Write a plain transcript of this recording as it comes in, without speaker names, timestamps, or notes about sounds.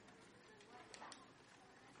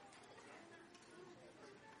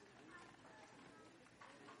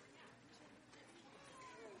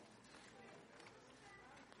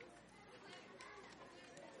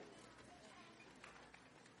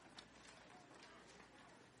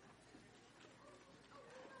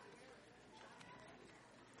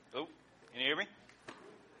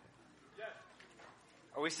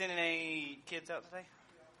Are we sending any kids out today?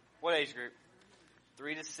 What age group?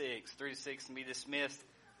 3 to 6. 3 to 6 can be dismissed.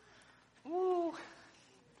 Woo.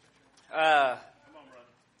 Come on, brother.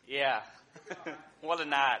 Yeah. What a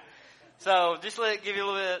night. So just to give you a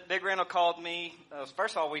little bit, Big Randall called me.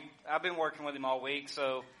 First of all, I've been working with him all week.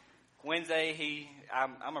 So Wednesday,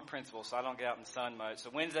 I'm a principal, so I don't get out in the sun much.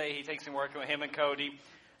 So Wednesday, he takes me working with him and Cody.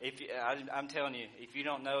 I'm telling you, if you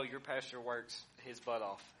don't know, your pastor works his butt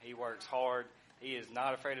off. He works hard. He is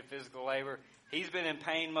not afraid of physical labor. He's been in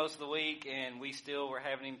pain most of the week, and we still were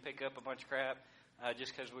having him pick up a bunch of crap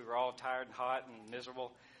just because we were all tired and hot and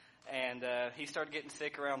miserable. And he started getting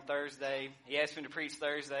sick around Thursday. He asked me to preach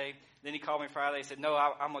Thursday. Then he called me Friday. He said, no,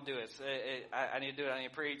 I'm going to do it. I need to do it. I need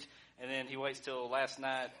to preach. And then he waits till last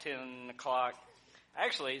night, 10 o'clock.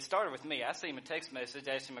 Actually, it started with me. I sent him a text message,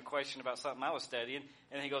 asked him a question about something I was studying.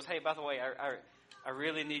 And he goes, hey, by the way, I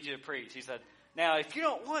really need you to preach. He said, now, if you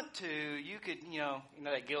don't want to, you could, you know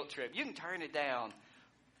that guilt trip. You can turn it down.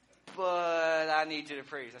 But I need you to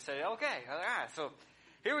preach. I said, okay, all right. So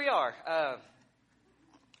here we are.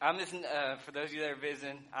 I'm just, for those of you that are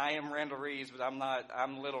visiting, I am Randall Reeves, but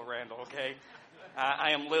I'm little Randall, okay?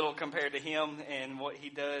 I am little compared to him and what he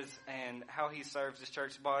does and how he serves his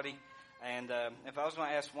church body. And if I was going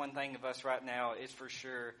to ask one thing of us right now, it's for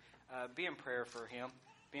sure be in prayer for him,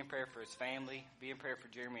 be in prayer for his family, be in prayer for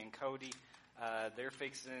Jeremy and Cody. They're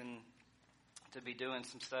fixing to be doing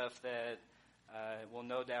some stuff that will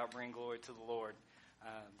no doubt bring glory to the Lord.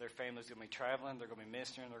 Their family's going to be traveling, they're going to be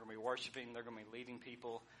ministering, they're going to be worshiping, they're going to be leading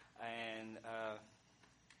people. And,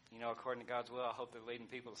 according to God's will, I hope they're leading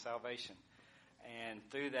people to salvation. And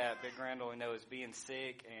through that, Big Randall, we know, is being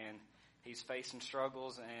sick, and he's facing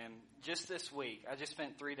struggles. And just this week, I just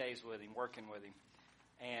spent 3 days with him, working with him.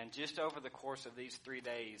 And just over the course of these 3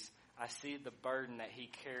 days, I see the burden that he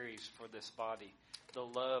carries for this body, the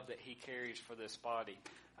love that he carries for this body.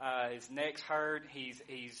 His neck's hurt. He's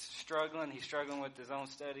struggling. He's struggling with his own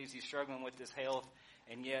studies. He's struggling with his health.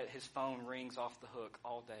 And yet his phone rings off the hook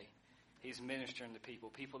all day. He's ministering to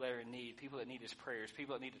people that are in need, people that need his prayers,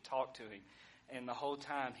 people that need to talk to him. And the whole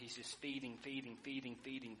time he's just feeding.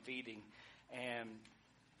 And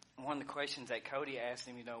one of the questions that Cody asked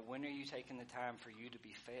him, when are you taking the time for you to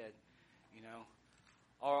be fed?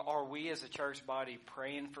 Are we as a church body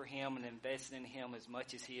praying for him and investing in him as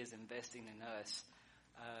much as he is investing in us?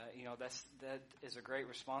 That is a great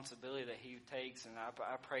responsibility that he takes, and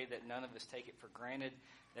I pray that none of us take it for granted,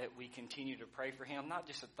 that we continue to pray for him, not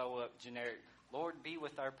just to throw up generic, Lord, be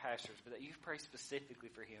with our pastors, but that you pray specifically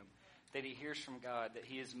for him, that he hears from God, that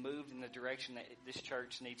he is moved in the direction that this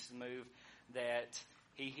church needs to move, that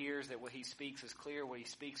he hears that what he speaks is clear, what he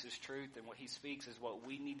speaks is truth, and what he speaks is what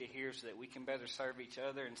we need to hear so that we can better serve each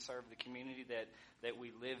other and serve the community that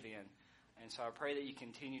we live in. And so I pray that you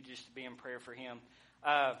continue just to be in prayer for him.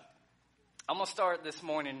 I'm going to start this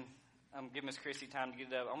morning. I'm giving Miss Chrissy time to get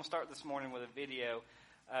it up. I'm going to start this morning with a video.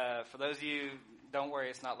 For those of you, don't worry,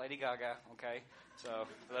 it's not Lady Gaga, okay? So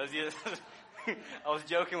for those of you, I was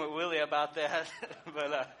joking with Willie about that.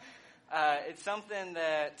 But it's something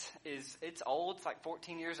that it's old. It's like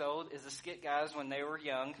 14 years old. It's a skit, guys, when they were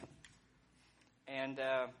young. And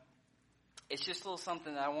it's just a little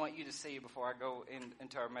something that I want you to see before I go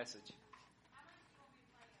into our message.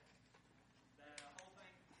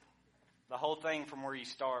 The whole thing from where we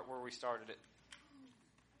started it.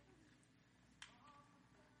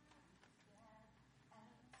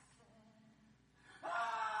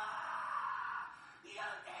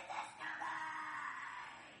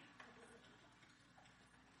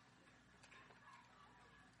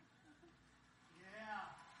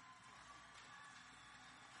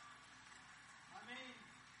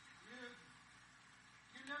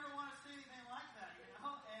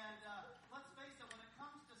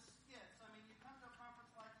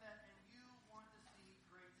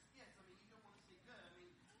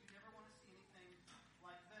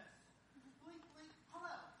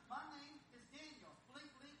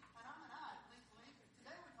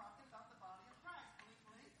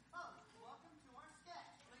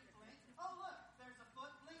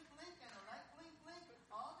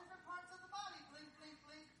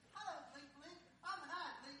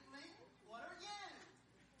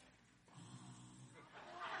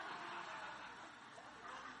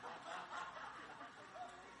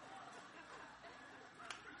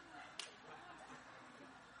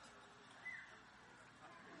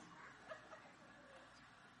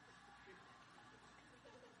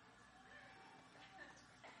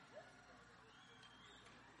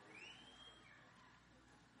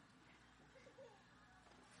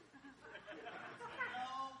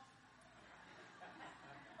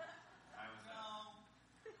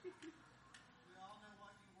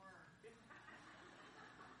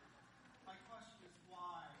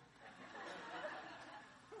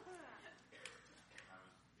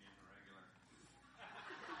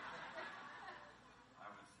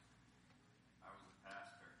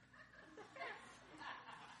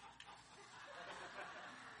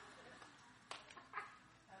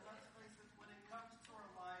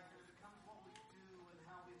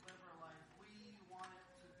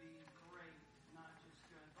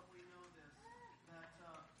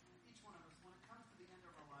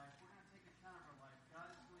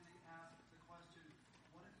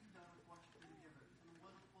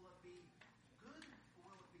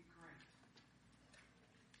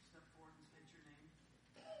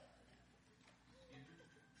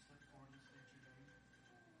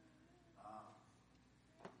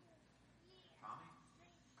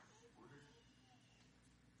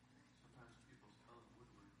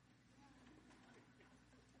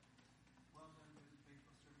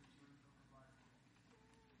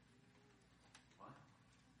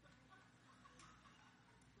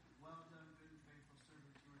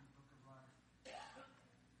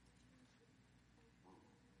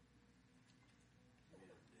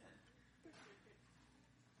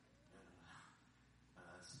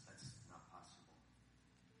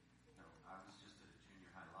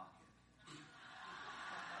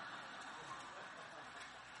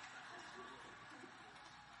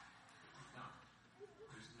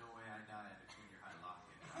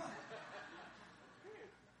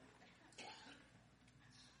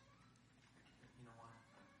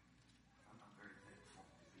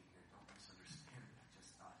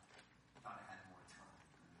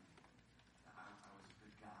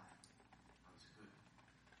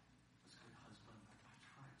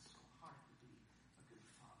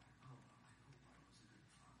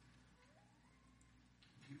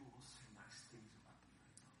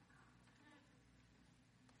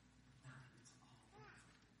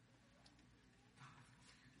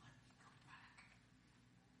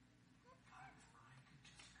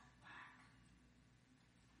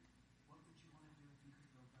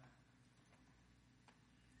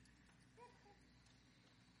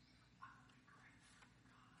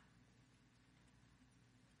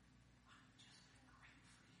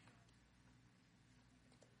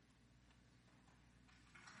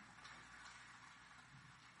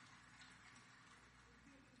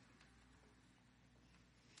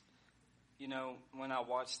 when I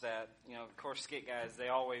watch that, of course, skit guys, they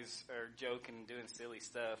always are joking and doing silly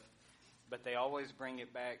stuff, but they always bring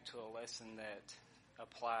it back to a lesson that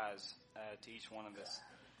applies to each one of us.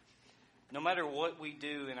 No matter what we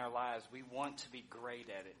do in our lives, we want to be great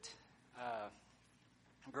at it.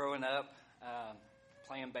 Growing up,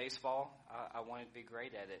 playing baseball, I wanted to be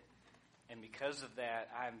great at it. And because of that,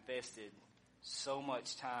 I invested so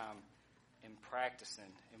much time in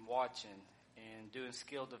practicing and watching and doing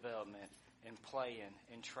skill development and playing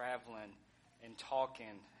and traveling and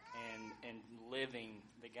talking and living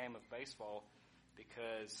the game of baseball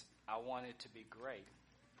because I wanted to be great.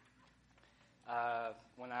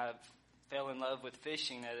 When I fell in love with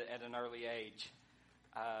fishing at an early age,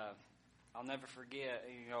 I'll never forget,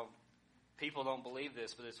 people don't believe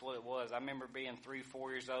this, but it's what it was. I remember being 3,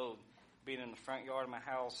 4 years old, being in the front yard of my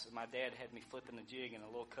house, and my dad had me flipping a jig in a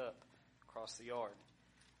little cup across the yard.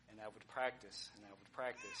 And I would practice,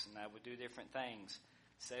 and I would do different things.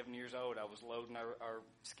 7 years old, I was loading our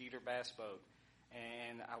Skeeter bass boat.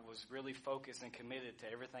 And I was really focused and committed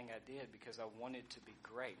to everything I did because I wanted to be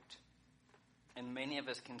great. And many of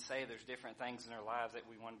us can say there's different things in our lives that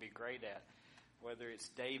we want to be great at. Whether it's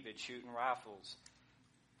David shooting rifles,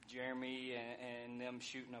 Jeremy and them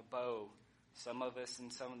shooting a bow, some of us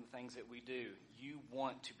and some of the things that we do. You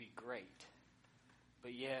want to be great.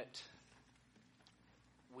 But yet,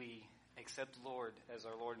 we accept the Lord as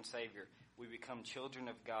our Lord and Savior. We become children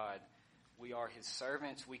of God. We are His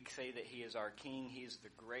servants. We say that He is our King. He is the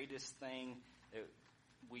greatest thing that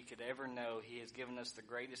we could ever know. He has given us the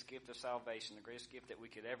greatest gift of salvation, the greatest gift that we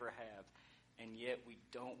could ever have. And yet we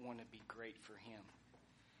don't want to be great for Him.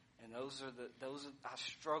 And I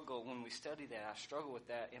struggle when we study that. I struggle with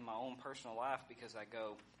that in my own personal life because I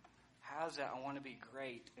go, how is that I want to be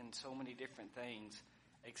great in so many different things,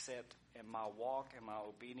 except in my walk and my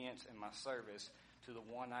obedience and my service to the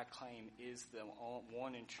one I claim is the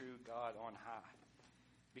one and true God on high.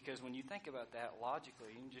 Because when you think about that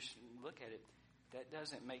logically, you can just look at it, that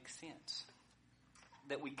doesn't make sense.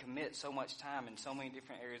 That we commit so much time in so many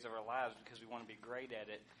different areas of our lives because we want to be great at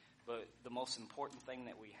it. But the most important thing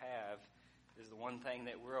that we have is the one thing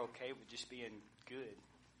that we're okay with just being good.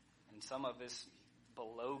 And some of us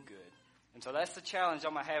below good. And so that's the challenge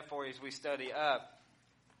I'm going to have for you as we study.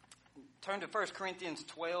 Turn to 1 Corinthians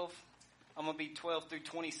 12. I'm going to be 12 through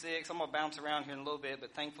 26. I'm going to bounce around here in a little bit,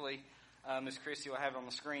 but thankfully Miss Christy will have it on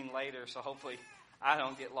the screen later, so hopefully I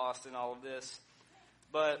don't get lost in all of this.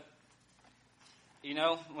 But,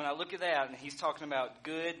 when I look at that, and he's talking about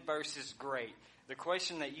good versus great, the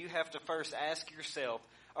question that you have to first ask yourself,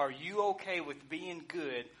 are you okay with being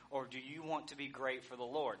good, or do you want to be great for the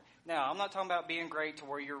Lord? Now, I'm not talking about being great to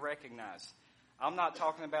where you're recognized. I'm not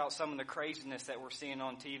talking about some of the craziness that we're seeing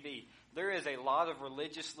on TV. There is a lot of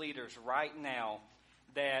religious leaders right now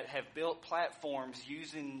that have built platforms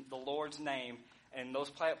using the Lord's name, and those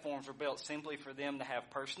platforms are built simply for them to have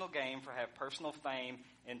personal gain, for have personal fame,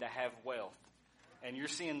 and to have wealth. And you're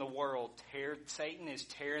seeing the world Satan is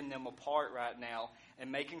tearing them apart right now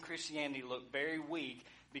and making Christianity look very weak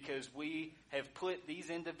because we have put these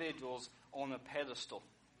individuals on a pedestal.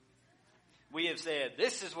 We have said,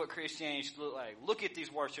 this is what Christianity should look like. Look at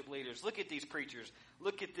these worship leaders. Look at these preachers.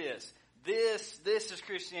 Look at this. This is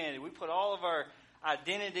Christianity. We put all of our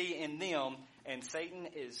identity in them, and Satan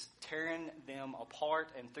is tearing them apart,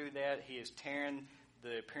 and through that, he is tearing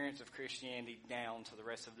the appearance of Christianity down to the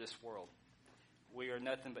rest of this world. We are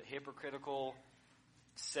nothing but hypocritical,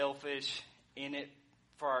 selfish, in it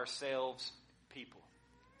for ourselves people.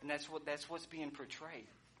 And that's what's being portrayed.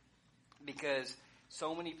 Because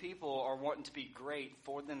so many people are wanting to be great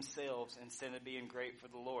for themselves instead of being great for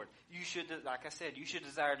the Lord. You should, like I said, you should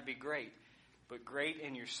desire to be great, but great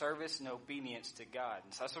in your service and obedience to God.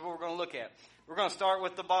 And so that's what we're going to look at. We're going to start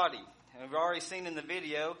with the body. And we've already seen in the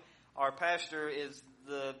video, our pastor is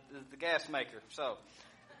the gas maker. So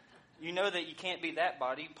you know that you can't be that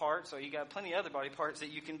body part, so you got plenty of other body parts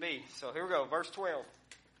that you can be. So here we go, verse 12.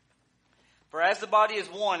 For as the body is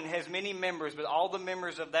one and has many members, but all the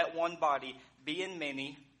members of that one body, being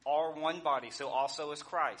many, are one body, so also is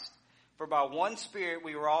Christ. For by one Spirit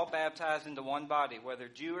we were all baptized into one body, whether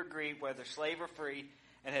Jew or Greek, whether slave or free,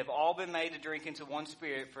 and have all been made to drink into one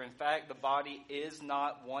Spirit. For in fact the body is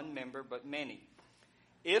not one member, but many.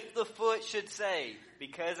 If the foot should say,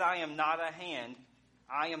 because I am not a hand,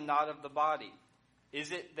 I am not of the body,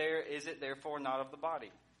 is it therefore not of the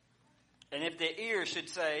body? And if the ear should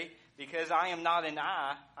say, because I am not an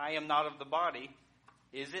eye, I am not of the body,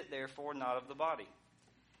 is it therefore not of the body?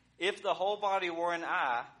 If the whole body were an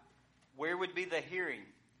eye, where would be the hearing?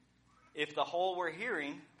 If the whole were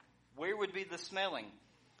hearing, where would be the smelling?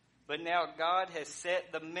 But now God has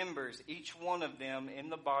set the members, each one of them, in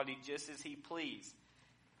the body just as he pleased.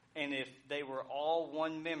 And if they were all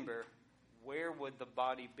one member, where would the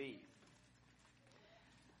body be?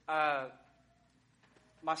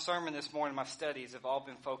 My sermon this morning, my studies have all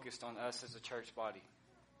been focused on us as a church body.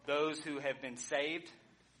 Those who have been saved,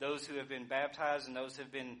 those who have been baptized, and those who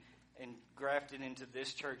have been engrafted into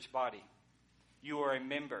this church body. You are a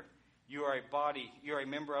member. You are a body. You are a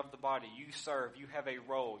member of the body. You serve. You have a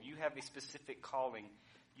role. You have a specific calling.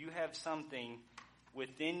 You have something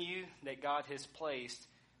within you that God has placed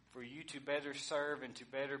for you to better serve and to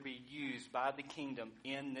better be used by the kingdom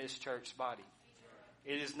in this church body.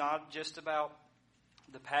 It is not just about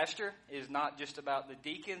the pastor. It is not just about the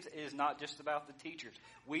deacons. It is not just about the teachers.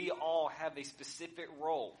 We all have a specific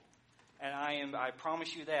role. And I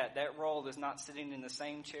promise you that role is not sitting in the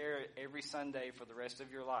same chair every Sunday for the rest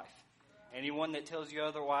of your life. Anyone that tells you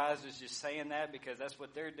otherwise is just saying that because that's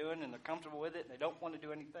what they're doing and they're comfortable with it and they don't want to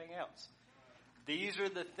do anything else. These are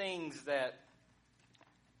the things that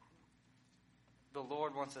the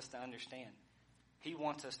Lord wants us to understand. He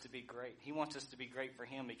wants us to be great. He wants us to be great for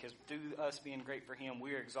Him because through us being great for Him,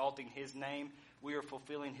 we are exalting His name, we are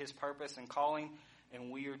fulfilling His purpose and calling,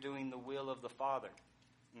 and we are doing the will of the Father.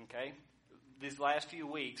 Okay? These last few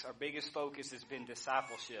weeks, our biggest focus has been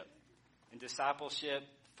discipleship. And discipleship,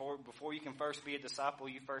 before you can first be a disciple,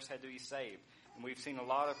 you first had to be saved. And we've seen a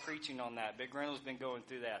lot of preaching on that. Big Reynolds has been going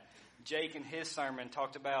through that. Jake in his sermon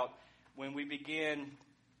talked about when we begin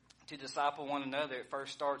to disciple one another, it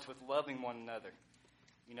first starts with loving one another.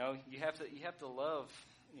 You know, you have to love.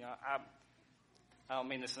 You know, I don't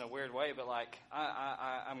mean this in a weird way, but like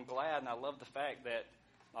I'm glad and I love the fact that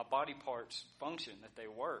my body parts function, that they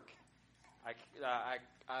work.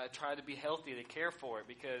 I try to be healthy, to care for it,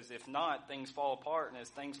 because if not, things fall apart. And as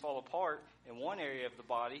things fall apart in one area of the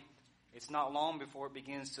body, it's not long before it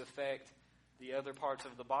begins to affect the other parts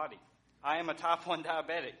of the body. I am a type 1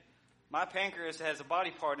 diabetic. My pancreas has a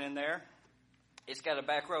body part in there. It's got a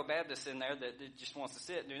back row Baptist in there that just wants to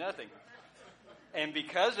sit and do nothing. And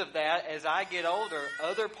because of that, as I get older,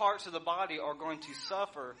 other parts of the body are going to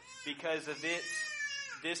suffer because of its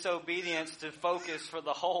disobedience to focus for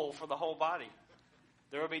the whole body.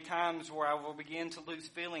 There will be times where I will begin to lose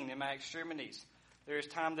feeling in my extremities. There is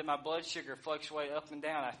time that my blood sugar fluctuates up and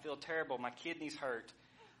down. I feel terrible. My kidneys hurt.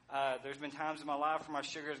 There's been times in my life where my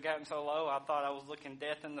sugar has gotten so low I thought I was looking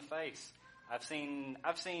death in the face. I've seen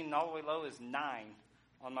all the way low as 9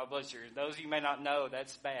 on my blood sugar. Those of you may not know,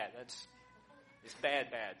 that's bad. It's bad.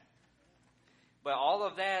 But all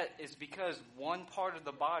of that is because one part of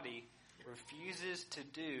the body refuses to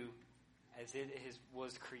do as it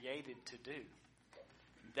was created to do.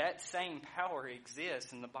 That same power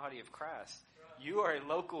exists in the body of Christ. You are a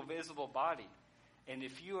local, visible body. And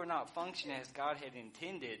if you are not functioning as God had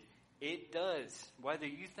intended, it does, whether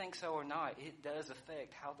you think so or not, it does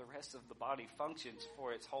affect how the rest of the body functions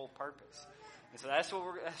for its whole purpose. And so that's what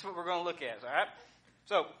we're going to look at, all right?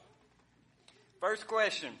 So, first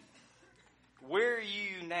question, where are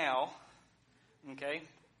you now? Okay,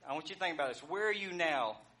 I want you to think about this. Where are you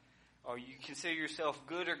now? Or you consider yourself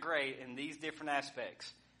good or great in these different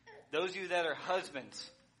aspects? Those of you that are husbands,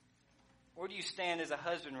 where do you stand as a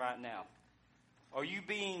husband right now? Are you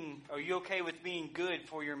okay with being good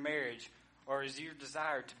for your marriage? Or is your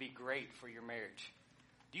desire to be great for your marriage?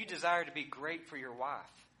 Do you desire to be great for your wife?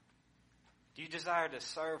 Do you desire to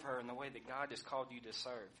serve her in the way that God has called you to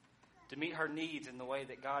serve? To meet her needs in the way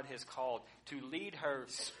that God has called? To lead her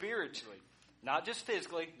spiritually? Not just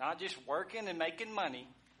physically, not just working and making money.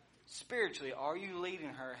 Spiritually, are you leading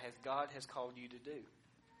her as God has called you to do?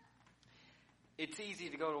 It's easy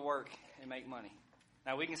to go to work and make money.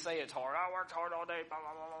 Now, we can say it's hard. I worked hard all day, blah,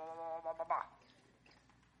 blah, blah, blah, blah, blah, blah.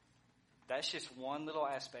 That's just one little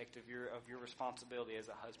aspect of your responsibility as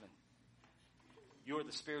a husband. You're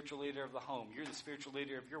the spiritual leader of the home. You're the spiritual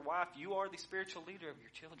leader of your wife. You are the spiritual leader of your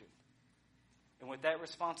children. And with that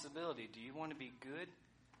responsibility, do you want to be good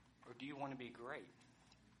or do you want to be great?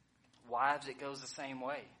 Wives, it goes the same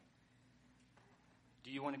way. Do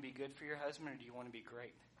you want to be good for your husband or do you want to be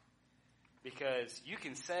great? Because we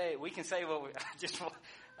can say what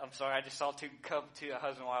I'm sorry, I just saw two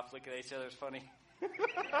husband and wife look at each other. It's funny.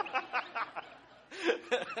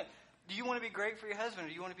 Do you want to be great for your husband or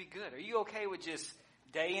do you want to be good? Are you okay with just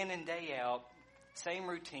day in and day out, same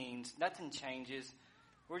routines, nothing changes?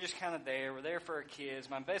 We're just kind of there. We're there for our kids.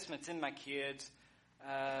 My investment's in my kids.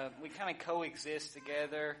 We kind of coexist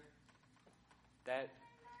together.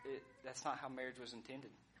 That's not how marriage was intended.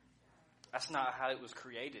 That's not how it was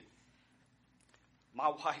created. My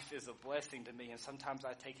wife is a blessing to me, and sometimes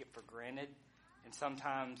I take it for granted, and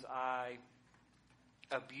sometimes I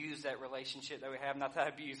abuse that relationship that we have. Not that I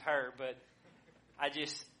abuse her, but I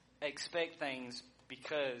just expect things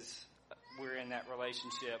because we're in that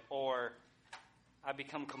relationship. Or I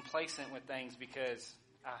become complacent with things because,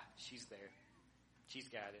 she's there. She's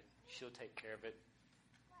got it. She'll take care of it.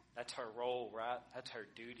 That's her role, right? That's her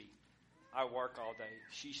duty. I work all day.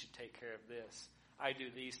 She should take care of this. I do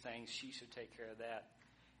these things. She should take care of that.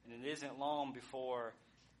 And it isn't long before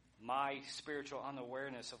my spiritual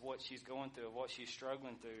unawareness of what she's going through, of what she's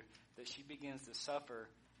struggling through, that she begins to suffer.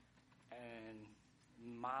 And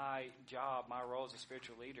my job, my role as a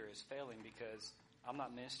spiritual leader is failing because I'm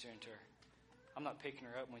not ministering to her. I'm not picking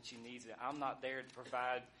her up when she needs it. I'm not there to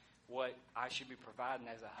provide what I should be providing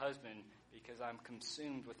as a husband because I'm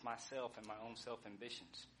consumed with myself and my own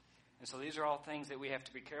self-ambitions. And so these are all things that we have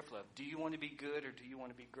to be careful of. Do you want to be good or do you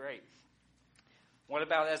want to be great? What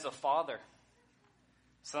about as a father?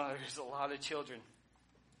 So there's a lot of children.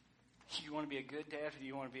 Do you want to be a good dad or do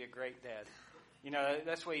you want to be a great dad? You know,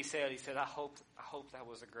 that's what he said. He said, I hope that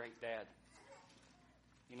was a great dad.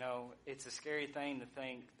 You know, it's a scary thing to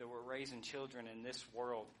think that we're raising children in this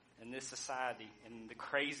world, in this society, and the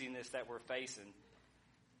craziness that we're facing.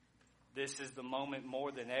 This is the moment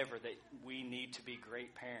more than ever that we need to be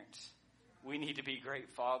great parents. We need to be great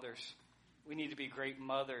fathers. We need to be great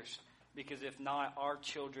mothers. Because if not, our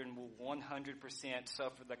children will 100%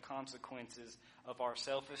 suffer the consequences of our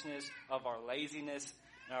selfishness, of our laziness,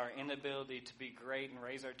 and our inability to be great and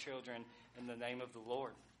raise our children in the name of the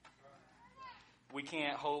Lord. We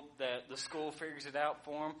can't hope that the school figures it out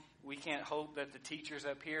for them. We can't hope that the teachers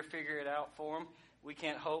up here figure it out for them. We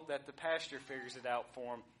can't hope that the pastor figures it out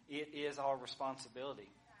for them. It is our responsibility.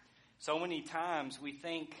 So many times we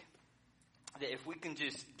think that if we can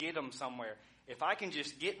just get them somewhere, if I can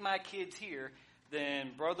just get my kids here,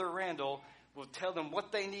 then Brother Randall will tell them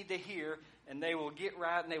what they need to hear, and they will get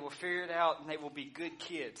right, and they will figure it out, and they will be good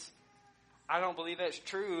kids. I don't believe that's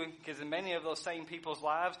true, because in many of those same people's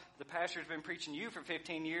lives, the pastor's been preaching to you for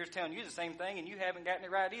 15 years, telling you the same thing, and you haven't gotten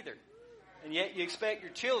it right either. And yet you expect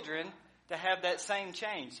your children to have that same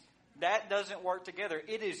change. That doesn't work together.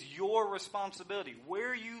 It is your responsibility.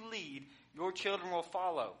 Where you lead, your children will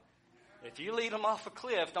follow. If you lead them off a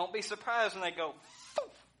cliff, don't be surprised when they go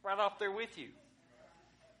right off there with you.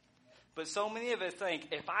 But so many of us think,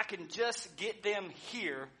 if I can just get them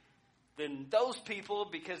here, then those people,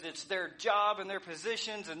 because it's their job and their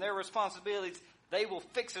positions and their responsibilities, they will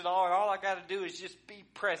fix it all, and all I got to do is just be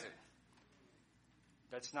present.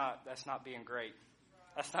 That's not being great.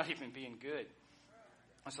 That's not even being good.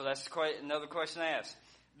 And so that's quite another question to ask.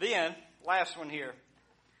 Then, last one here.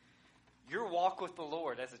 Your walk with the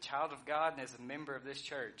Lord as a child of God and as a member of this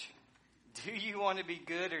church. Do you want to be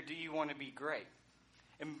good or do you want to be great?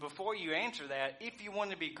 And before you answer that, if you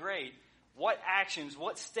want to be great, what actions,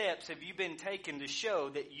 what steps have you been taking to show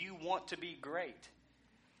that you want to be great?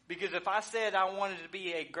 Because if I said I wanted to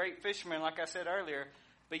be a great fisherman, like I said earlier,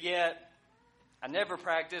 but yet I never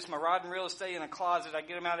practice, my rod and reel stay in a closet, I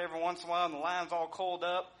get them out every once in a while and the line's all coiled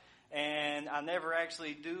up, and I never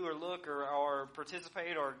actually do or look or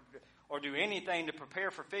participate or do anything to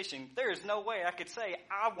prepare for fishing, there is no way I could say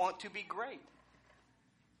I want to be great.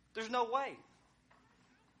 There's no way.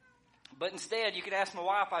 But instead, you could ask my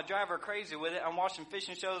wife, I drive her crazy with it. I'm watching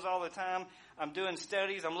fishing shows all the time. I'm doing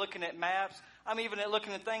studies. I'm looking at maps. I'm even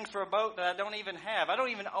looking at things for a boat that I don't even have. I don't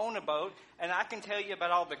even own a boat, and I can tell you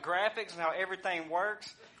about all the graphics and how everything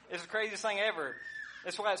works. It's the craziest thing ever.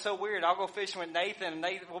 That's why it's so weird. I'll go fishing with Nathan, and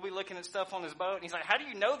we'll be looking at stuff on his boat, and he's like, how do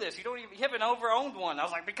you know this? You haven't owned one. I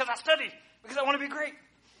was like, because I studied, because I want to be great.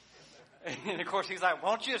 And of course, he's like, why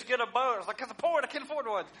don't you just get a boat? I was like, because I'm poor, I can't afford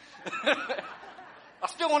one. I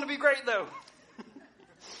still want to be great, though.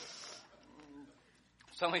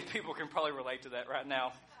 So many people can probably relate to that right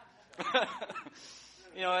now.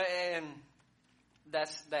 You know, and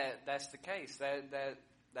that's the case.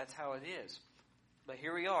 That's how it is. But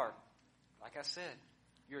here we are. Like I said,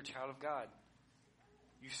 you're a child of God.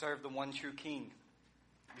 You serve the one true King.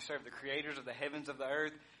 You serve the creators of the heavens of the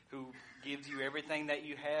earth, who gives you everything that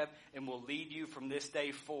you have and will lead you from this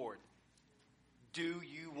day forward. Do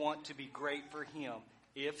you want to be great for Him?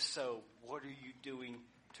 If so, what are you doing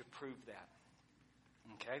to prove that?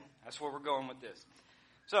 Okay, that's where we're going with this.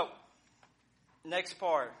 So, next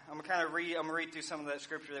part, I'm gonna read through some of that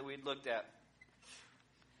scripture that we'd looked at.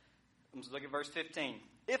 Let's look at verse 15.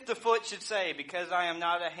 If the foot should say, because I am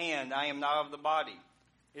not a hand, I am not of the body,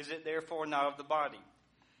 is it therefore not of the body?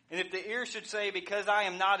 And if the ear should say, because I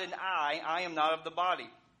am not an eye, I am not of the body,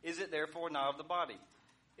 is it therefore not of the body?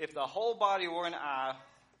 If the whole body were an eye,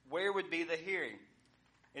 where would be the hearing?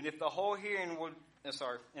 And if the whole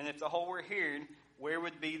were hearing, where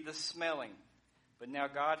would be the smelling? But now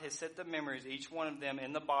God has set the members, each one of them,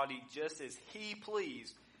 in the body just as He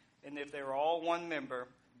pleased. And if they were all one member,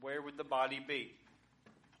 where would the body be?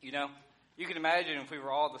 You know, you can imagine if we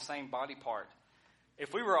were all the same body part.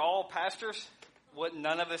 If we were all pastors, would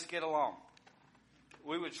none of us get along?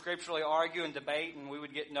 We would scripturally argue and debate, and we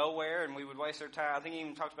would get nowhere, and we would waste our time. I think he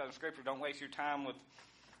even talks about in Scripture, don't waste your time with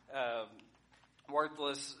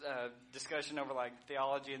worthless discussion over like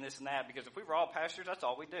theology and this and that, because if we were all pastors, that's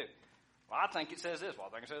all we do. Well, I think it says this. Well,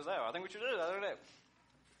 I think it says that. Well, I think we should do that.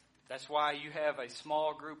 That's why you have a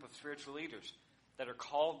small group of spiritual leaders that are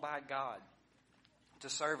called by God to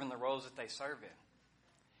serve in the roles that they serve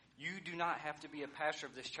in. You do not have to be a pastor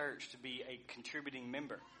of this church to be a contributing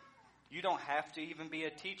member. You don't have to even be a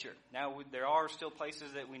teacher. Now, there are still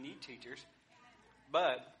places that we need teachers,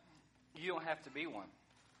 but you don't have to be one.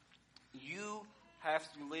 You have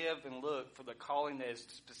to live and look for the calling that is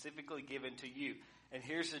specifically given to you. And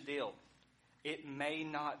here's the deal. It may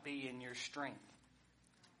not be in your strength.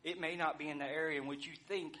 It may not be in the area in which you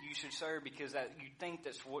think you should serve because you think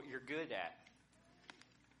that's what you're good at.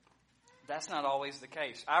 That's not always the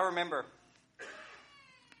case. I remember,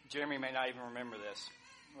 Jeremy may not even remember this.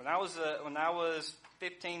 When I was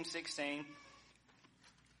 15, 16,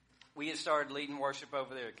 we had started leading worship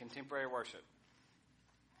over there, contemporary worship.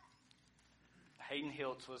 Hayden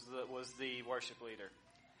Hiltz was the worship leader.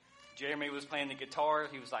 Jeremy was playing the guitar.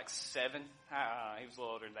 He was like 7. He was a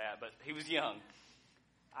little older than that, but he was young.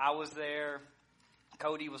 I was there.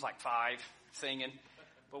 Cody was like 5 singing.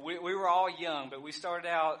 But we were all young, but we started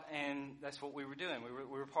out, and that's what we were doing.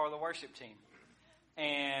 We were part of the worship team.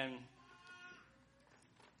 And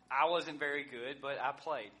I wasn't very good, but I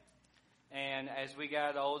played. And as we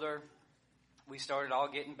got older, we started all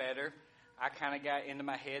getting better. I kind of got into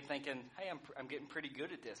my head thinking, hey, I'm getting pretty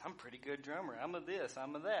good at this. I'm a pretty good drummer. I'm a this,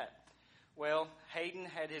 I'm a that. Well, Hayden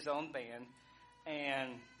had his own band,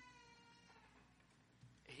 and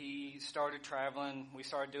he started traveling. We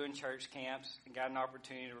started doing church camps and got an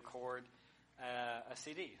opportunity to record a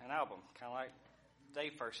CD, an album, kind of like they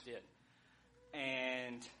first did.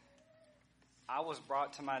 And I was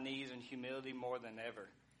brought to my knees in humility more than ever.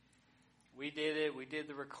 We did it. We did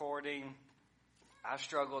the recording. I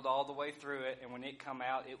struggled all the way through it, and when it come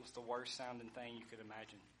out, it was the worst sounding thing you could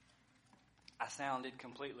imagine. I sounded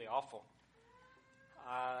completely awful.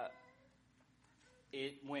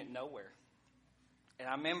 It went nowhere. And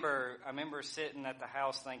I remember sitting at the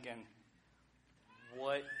house thinking,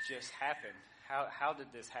 what just happened? How did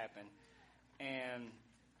this happen? And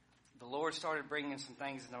the Lord started bringing some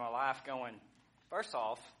things into my life going, first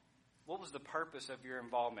off, what was the purpose of your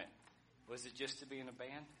involvement? Was it just to be in a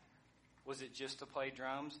band? Was it just to play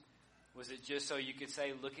drums? Was it just so you could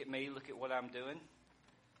say, look at me, look at what I'm doing?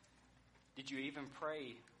 Did you even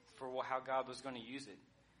pray for how God was going to use it?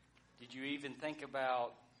 Did you even think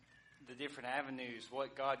about the different avenues,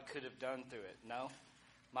 what God could have done through it? No.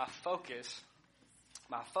 My focus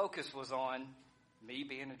was on me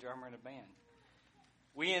being a drummer in a band.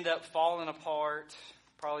 We ended up falling apart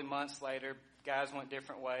probably months later. Guys went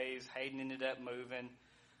different ways. Hayden ended up moving,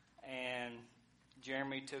 and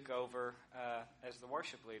Jeremy took over as the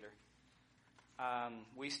worship leader.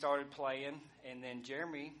 We started playing, and then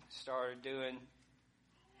Jeremy started doing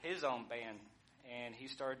his own band, and he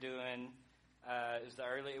started doing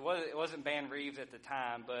it wasn't Band Reeves at the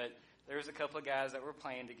time, but there was a couple of guys that were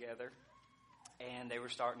playing together, and they were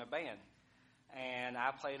starting a band. And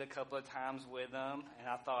I played a couple of times with them, and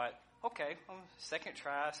I thought, okay, second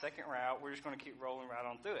try, second route, we're just going to keep rolling right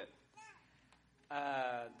on through it.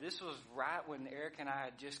 This was right when Eric and I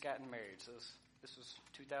had just gotten married, so this was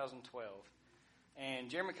 2012. And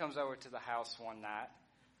Jeremy comes over to the house one night,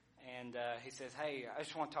 and he says, hey, I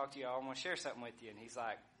just want to talk to you. I want to share something with you. And he's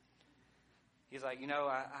like, you know,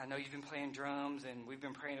 I know you've been playing drums, and we've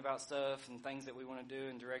been praying about stuff and things that we want to do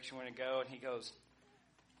and direction we want to go. And he goes,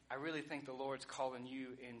 I really think the Lord's calling you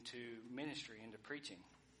into ministry, into preaching.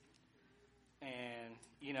 And,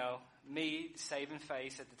 you know, me, saving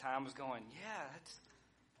face at the time, was going, yeah,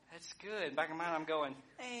 that's good. Back in my mind, I'm going,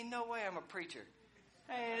 ain't no way I'm a preacher.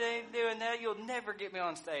 I ain't doing that. You'll never get me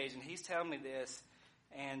on stage. And he's telling me this,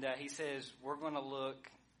 and he says, we're going to look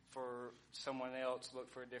for someone else,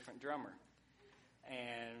 look for a different drummer.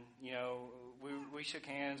 And, you know, we shook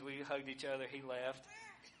hands, we hugged each other, he left,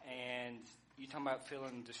 and you talking about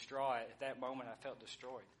feeling distraught. At that moment, I felt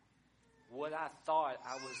destroyed. What I thought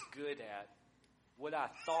I was good at, what I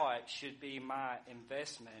thought should be my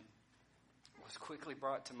investment, was quickly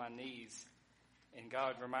brought to my knees. And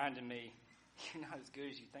God reminded me, you're not as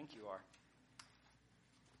good as you think you are.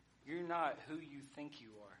 You're not who you think you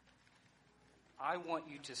are. I want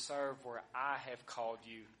you to serve where I have called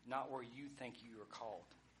you, not where you think you are called.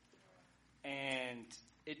 And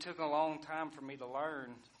it took a long time for me to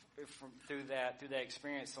learn through that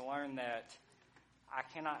experience, to learn that I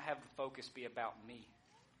cannot have the focus be about me.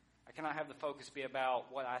 I cannot have the focus be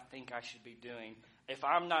about what I think I should be doing. If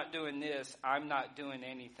I'm not doing this, I'm not doing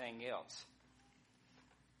anything else.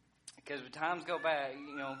 Because when times go by,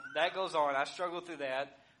 that goes on. I struggle through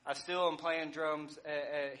that. I still am playing drums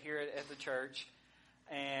here at the church.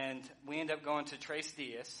 And we end up going to Trace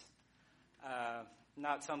Diaz.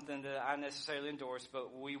 Not something that I necessarily endorse,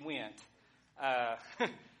 but we went.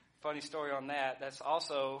 Funny story on that. That's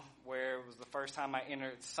also where it was the first time I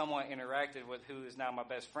somewhat interacted with who is now my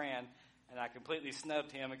best friend. And I completely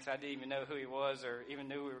snubbed him because I didn't even know who he was or even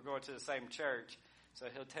knew we were going to the same church. So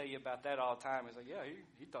he'll tell you about that all the time. He's like, yeah,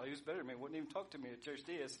 he thought he was better than me. Wouldn't even talk to me at Church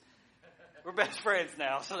Diaz. We're best friends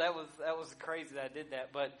now. So that was crazy that I did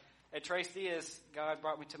that. But at Trace Diaz, God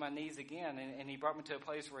brought me to my knees again. And he brought me to a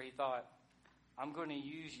place where he thought, I'm going to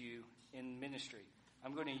use you in ministry.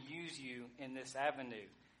 I'm going to use you in this avenue.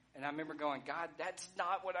 And I remember going, God, that's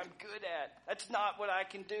not what I'm good at. That's not what I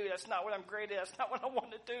can do. That's not what I'm great at. That's not what I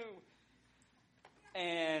want to do.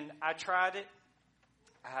 And I tried it.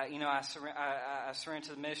 I surrendered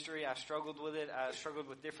to the ministry. I struggled with it. I struggled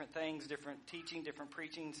with different things, different teaching, different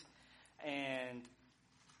preachings. And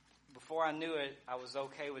before I knew it, I was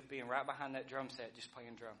okay with being right behind that drum set, just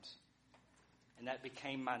playing drums. And that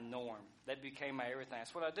became my norm. That became my everything.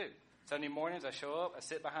 That's what I do. Sunday mornings, I show up. I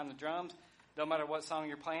sit behind the drums. No matter what song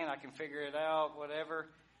you're playing, I can figure it out, whatever.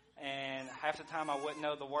 And half the time I wouldn't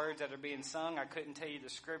know the words that are being sung. I couldn't tell you the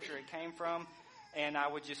scripture it came from. And I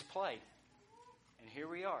would just play. And here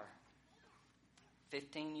we are,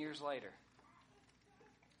 15 years later.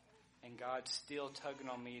 And God's still tugging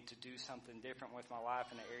on me to do something different with my life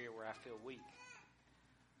in an area where I feel weak.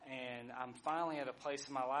 And I'm finally at a place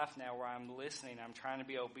in my life now where I'm listening. I'm trying to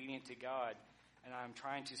be obedient to God. And I'm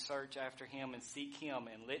trying to search after Him and seek Him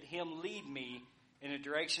and let Him lead me in a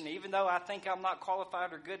direction, even though I think I'm not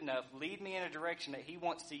qualified or good enough, lead me in a direction that He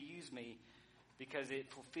wants to use me because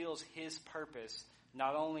it fulfills His purpose,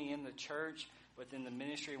 not only in the church, but in the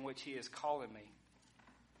ministry in which He is calling me.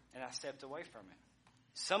 And I stepped away from it.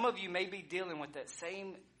 Some of you may be dealing with that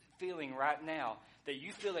same feeling right now, that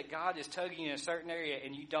you feel that God is tugging you in a certain area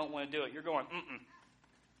and you don't want to do it. You're going,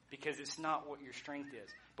 because it's not what your strength is.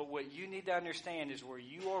 But what you need to understand is where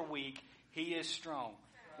you are weak, He is strong.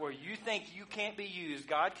 Where you think you can't be used,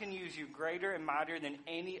 God can use you greater and mightier than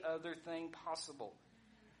any other thing possible.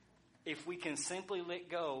 If we can simply let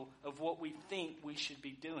go of what we think we should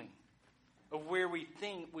be doing, of where we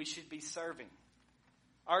think we should be serving.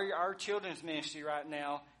 Our children's ministry right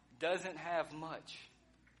now doesn't have much.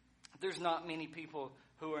 There's not many people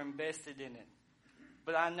who are invested in it.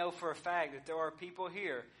 But I know for a fact that there are people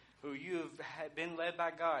here who you have been led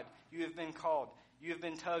by God. You have been called. You have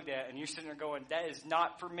been tugged at. And you're sitting there going, that is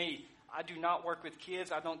not for me. I do not work with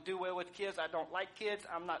kids. I don't do well with kids. I don't like kids.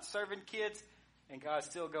 I'm not serving kids. And God's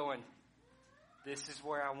still going, this is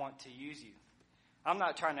where I want to use you. I'm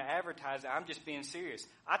not trying to advertise it. I'm just being serious.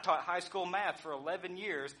 I taught high school math for 11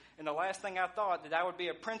 years, and the last thing I thought that I would be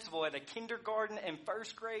a principal at a kindergarten and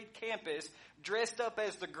first grade campus dressed up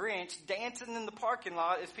as the Grinch, dancing in the parking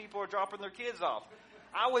lot as people are dropping their kids off.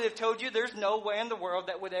 I would have told you there's no way in the world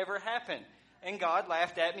that would ever happen. And God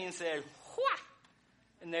laughed at me and said, "Wha?"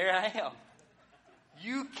 And there I am.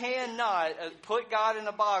 You cannot put God in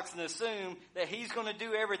a box and assume that He's going to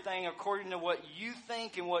do everything according to what you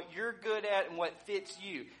think and what you're good at and what fits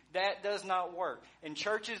you. That does not work. And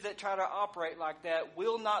churches that try to operate like that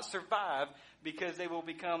will not survive because they will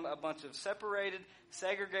become a bunch of separated,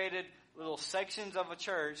 segregated little sections of a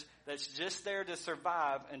church that's just there to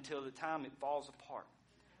survive until the time it falls apart.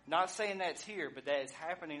 Not saying that's here, but that is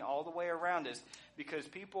happening all the way around us because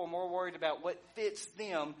people are more worried about what fits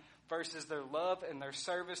them versus their love and their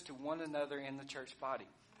service to one another in the church body.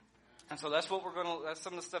 And so that's that's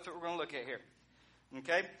some of the stuff that we're going to look at here.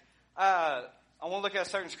 Okay? I want to look at a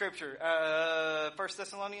certain scripture. 1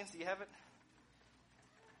 Thessalonians, do you have it?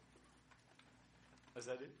 Is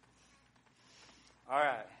that it? All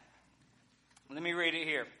right. Let me read it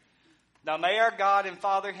here. Now may our God and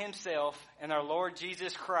Father Himself and our Lord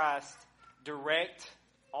Jesus Christ direct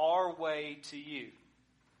our way to you.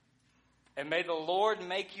 And may the Lord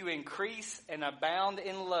make you increase and abound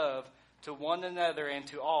in love to one another and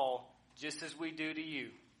to all, just as we do to you,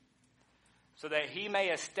 so that He may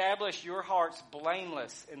establish your hearts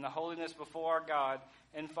blameless in the holiness before our God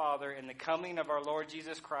and Father in the coming of our Lord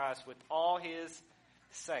Jesus Christ with all His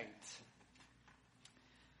saints.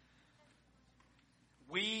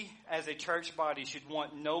 We, as a church body, should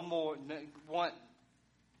want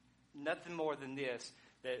nothing more than this,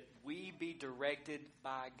 that we be directed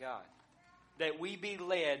by God. That we be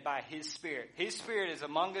led by His Spirit. His Spirit is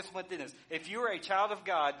among us, within us. If you are a child of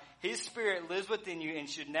God, His Spirit lives within you and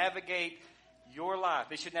should navigate your life.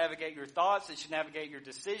 It should navigate your thoughts. It should navigate your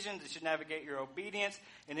decisions. It should navigate your obedience.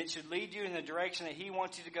 And it should lead you in the direction that He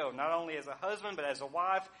wants you to go. Not only as a husband, but as a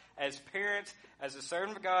wife, as parents, as a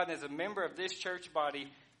servant of God, and as a member of this church body.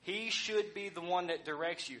 He should be the one that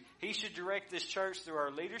directs you. He should direct this church through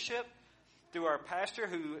our leadership, through our pastor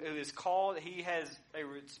who is called. He has a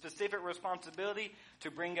specific responsibility to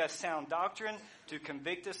bring us sound doctrine, to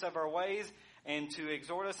convict us of our ways, and to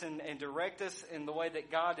exhort us and direct us in the way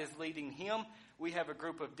that God is leading him. We have a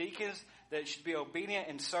group of deacons that should be obedient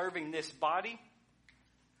in serving this body,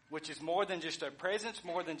 which is more than just their presence,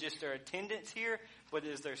 more than just their attendance here, but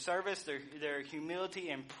is their service, their humility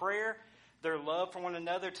and prayer, their love for one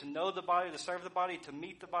another, to know the body, to serve the body, to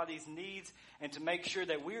meet the body's needs, and to make sure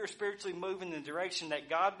that we are spiritually moving in the direction that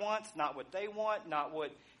God wants, not what they want, not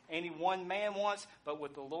what any one man wants, but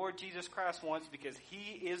what the Lord Jesus Christ wants, because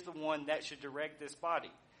He is the one that should direct this body.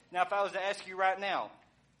 Now, if I was to ask you right now,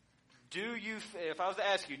 do you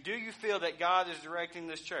feel that God is directing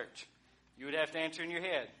this church? You would have to answer in your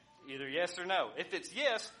head, either yes or no. If it's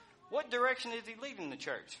yes, what direction is He leading the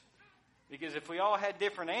church? Because if we all had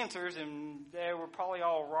different answers, and they were probably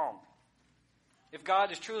all wrong. If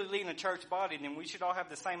God is truly leading the church body, then we should all have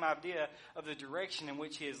the same idea of the direction in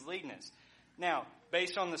which He is leading us. Now,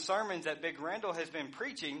 based on the sermons that Big Randall has been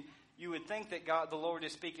preaching, you would think that the Lord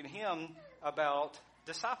is speaking to him about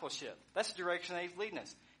discipleship. That's the direction that He's leading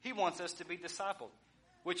us. He wants us to be discipled,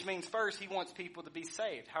 which means first He wants people to be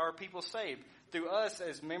saved. How are people saved? Through us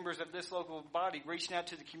as members of this local body, reaching out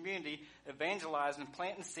to the community, evangelizing,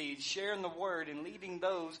 planting seeds, sharing the word, and leading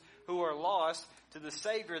those who are lost to the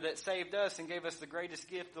Savior that saved us and gave us the greatest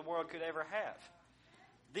gift the world could ever have.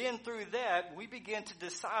 Then through that, we begin to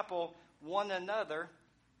disciple one another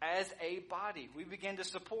as a body. We begin to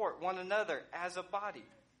support one another as a body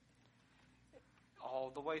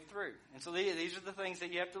all the way through. And so these are the things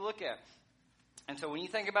that you have to look at. And so when you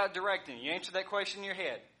think about directing, you answer that question in your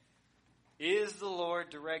head. Is the Lord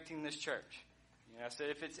directing this church? I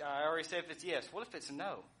already said if it's yes. What if it's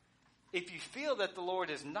no? If you feel that the Lord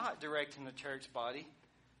is not directing the church body,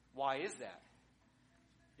 why is that?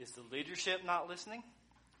 Is the leadership not listening?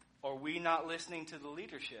 Or are we not listening to the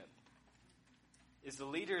leadership? Is the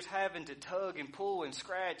leaders having to tug and pull and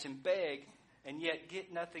scratch and beg and yet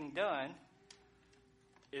get nothing done?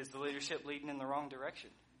 Is the leadership leading in the wrong direction?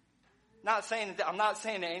 I'm not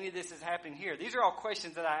saying that any of this is happening here. These are all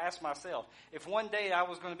questions that I ask myself. If one day I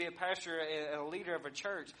was going to be a pastor and a leader of a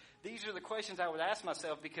church, these are the questions I would ask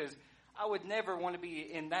myself, because I would never want to be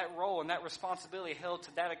in that role and that responsibility, held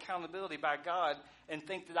to that accountability by God, and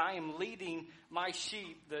think that I am leading my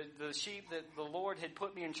sheep, the sheep that the Lord had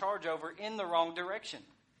put me in charge over, in the wrong direction.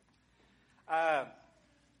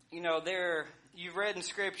 You've read in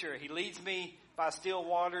Scripture, He leads me by still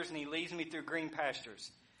waters and He leads me through green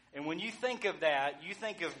pastures. And when you think of that, you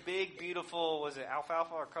think of big, beautiful, was it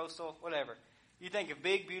alfalfa or coastal? Whatever. You think of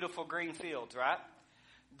big, beautiful green fields, right?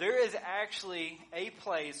 There is actually a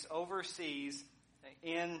place overseas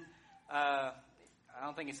in, I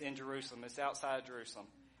don't think it's in Jerusalem, it's outside Jerusalem.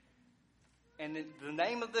 And the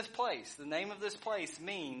name of this place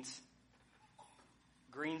means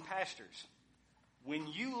green pastures. When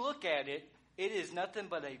you look at it, it is nothing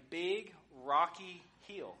but a big, rocky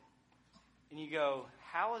hill. And you go,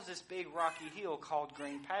 how is this big rocky hill called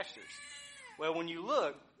green pastures? Well, when you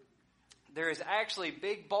look, there is actually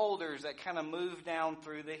big boulders that kind of move down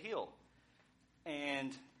through the hill.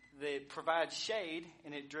 And they provide shade,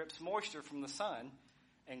 and it drips moisture from the sun.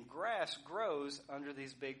 And grass grows under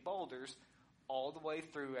these big boulders all the way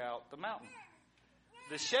throughout the mountain.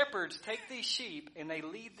 The shepherds take these sheep, and they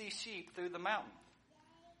lead these sheep through the mountain.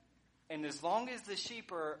 And as long as the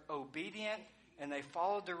sheep are obedient and they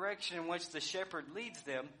follow the direction in which the shepherd leads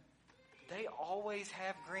them, they always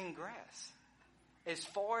have green grass. As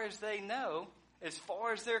far as they know, as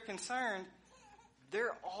far as they're concerned,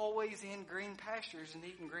 they're always in green pastures and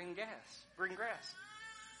eating green grass.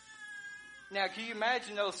 Now, can you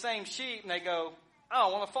imagine those same sheep, and they go, I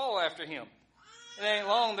don't want to follow after him. It ain't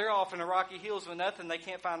long, they're off in the rocky hills with nothing, they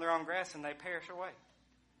can't find their own grass, and they perish away.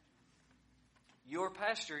 Your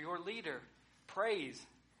pastor, your leader, prays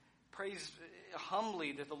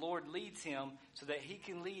humbly that the Lord leads him so that he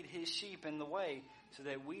can lead his sheep in the way, so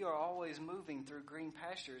that we are always moving through green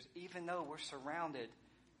pastures, even though we're surrounded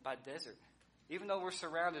by desert, even though we're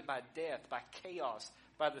surrounded by death, by chaos,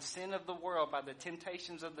 by the sin of the world, by the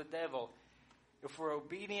temptations of the devil. if we're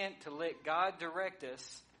obedient to let God direct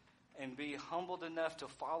us and be humbled enough to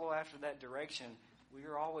follow after that direction, we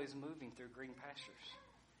are always moving through green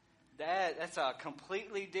pastures. That's a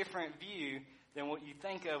completely different view than what you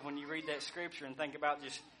think of when you read that scripture and think about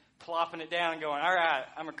just plopping it down and going, all right,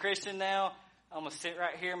 I'm a Christian now. I'm going to sit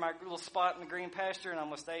right here in my little spot in the green pasture and I'm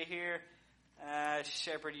going to stay here.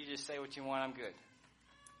 Shepherd, you just say what you want. I'm good.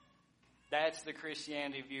 That's the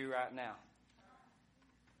Christianity view right now.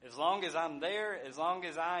 As long as I'm there, as long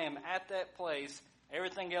as I am at that place,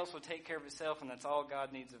 everything else will take care of itself, and that's all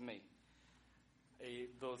God needs of me.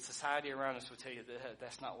 The society around us will tell you that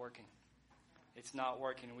that's not working. It's not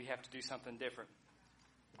working. We have to do something different.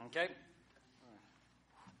 Okay?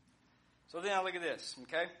 So then I look at this,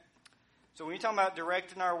 okay? So when you're talking about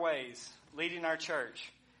directing our ways, leading our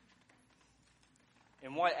church,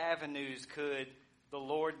 in what avenues could the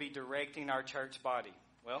Lord be directing our church body?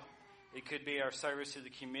 Well, it could be our service to the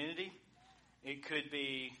community. It could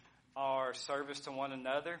be our service to one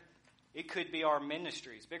another. It could be our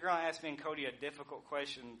ministries. Big Ron asked me and Cody a difficult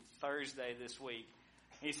question Thursday this week.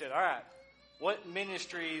 He said, all right, what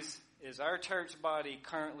ministries is our church body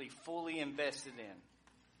currently fully invested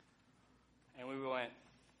in? And we went,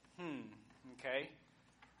 okay.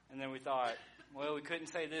 And then we thought, well, we couldn't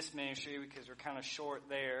say this ministry because we're kind of short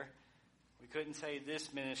there. We couldn't say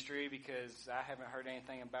this ministry because I haven't heard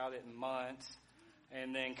anything about it in months.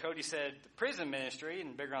 And then Cody said the prison ministry,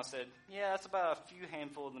 and Big Ron said, yeah, that's about a few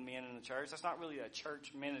handful of the men in the church. That's not really a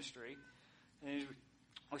church ministry. And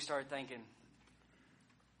we started thinking,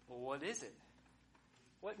 well, what is it?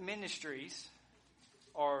 What ministries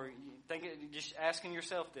are, just asking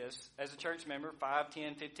yourself this, as a church member, 5,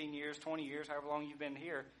 10, 15 years, 20 years, however long you've been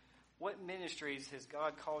here, what ministries has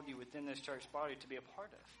God called you within this church body to be a part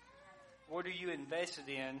of? What are you invested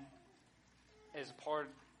in as a part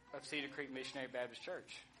of Cedar Creek Missionary Baptist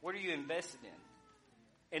Church? What are you invested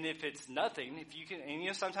in? And if it's nothing, if you can,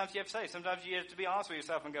 and sometimes you have to say, sometimes you have to be honest with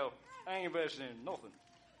yourself and go, I ain't invested in nothing.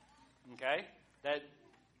 Okay?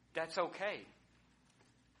 That's okay.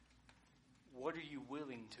 What are you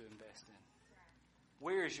willing to invest in?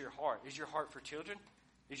 Where is your heart? Is your heart for children?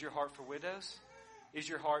 Is your heart for widows? Is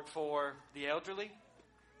your heart for the elderly?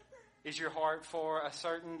 Is your heart for a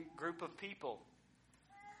certain group of people?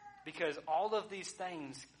 Because all of these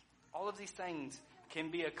things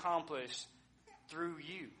can be accomplished through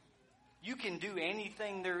you. You can do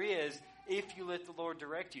anything there is if you let the Lord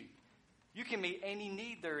direct you. You can meet any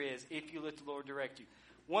need there is if you let the Lord direct you.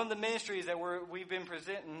 One of the ministries that we've been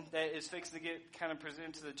presenting that is fixing to get kind of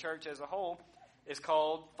presented to the church as a whole is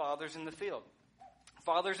called Fathers in the Field.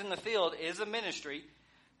 Fathers in the Field is a ministry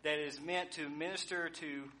that is meant to minister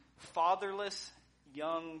to fatherless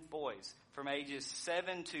young boys from ages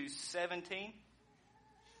 7 to 17.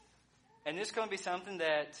 And this is going to be something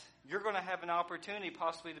that you're going to have an opportunity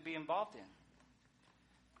possibly to be involved in.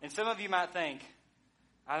 And some of you might think,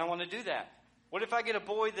 I don't want to do that. What if I get a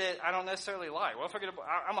boy that I don't necessarily like? What if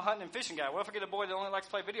I'm a hunting and fishing guy. What if I get a boy that only likes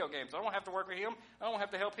to play video games? I don't have to work with him. I don't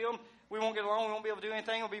have to help him. We won't get along. We won't be able to do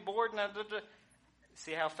anything. We'll be bored.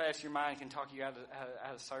 See how fast your mind can talk you out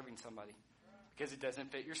of serving somebody because it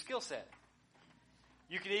doesn't fit your skill set.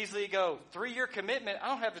 You could easily go 3-year commitment. I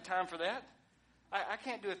don't have the time for that. I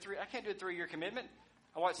can't do a 3-year commitment.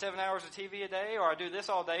 I watch 7 hours of TV a day, or I do this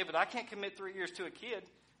all day, but I can't commit 3 years to a kid,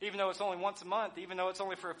 even though it's only once a month, even though it's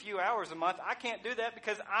only for a few hours a month. I can't do that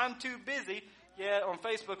because I'm too busy. Yet on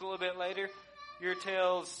Facebook a little bit later, your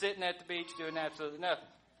tail's sitting at the beach doing absolutely nothing.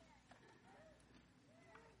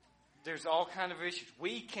 There's all kinds of issues.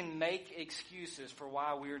 We can make excuses for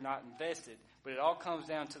why we are not invested, but it all comes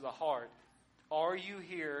down to the heart. Are you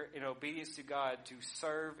here in obedience to God to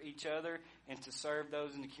serve each other and to serve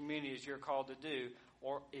those in the community as you're called to do,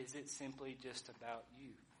 or is it simply just about you?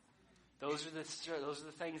 Those are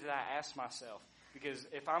the things that I ask myself, because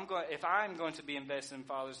if I'm going to be invested in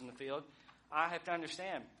Fathers in the Field, I have to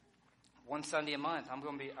understand. One Sunday a month,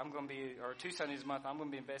 or 2 Sundays a month, I'm going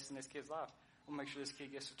to be investing in this kid's life. I'm going to make sure this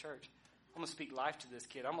kid gets to church. I'm going to speak life to this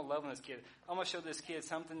kid. I'm going to love on this kid. I'm going to show this kid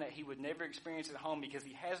something that he would never experience at home because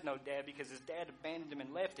he has no dad, because his dad abandoned him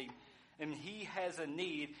and left him. And he has a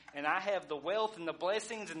need, and I have the wealth and the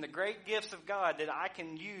blessings and the great gifts of God that I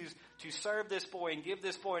can use to serve this boy and give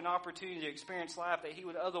this boy an opportunity to experience life that he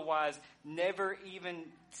would otherwise never even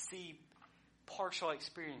see partial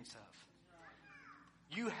experience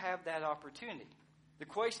of. You have that opportunity. The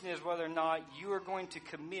question is whether or not you are going to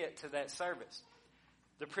commit to that service.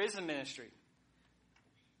 The prison ministry.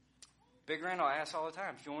 Big Randall asks all the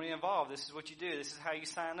time, if you want to get involved, this is what you do. This is how you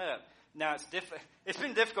sign up. Now, it's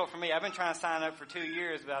been difficult for me. I've been trying to sign up for 2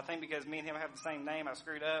 years, but I think because me and him have the same name, I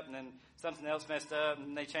screwed up, and then something else messed up,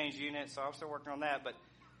 and they changed units, so I'm still working on that. But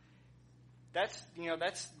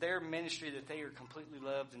that's their ministry that they are completely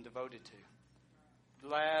loved and devoted to.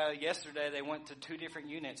 Yesterday, they went to 2 different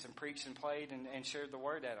units and preached and played and shared the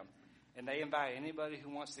word at them. And they invite anybody who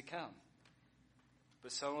wants to come.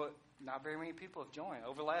 But not very many people have joined.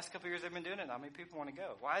 Over the last couple of years they've been doing it, not many people want to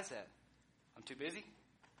go. Why is that? I'm too busy?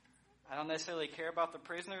 I don't necessarily care about the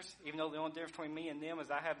prisoners, even though the only difference between me and them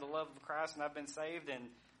is I have the love of Christ and I've been saved, and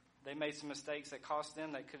they made some mistakes that cost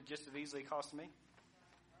them that could just as easily cost me.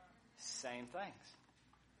 Same things.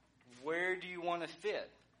 Where do you want to fit?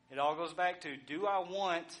 It all goes back to, do I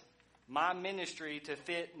want my ministry to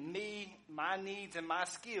fit me, my needs, and my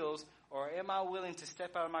skills, or am I willing to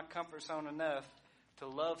step out of my comfort zone enough to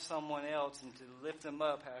love someone else and to lift them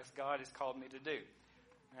up as God has called me to do?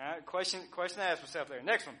 All right, question to ask myself there.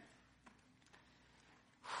 Next one.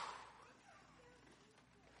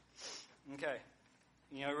 Okay.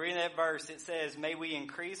 Reading that verse, it says, may we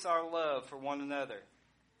increase our love for one another.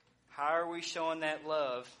 How are we showing that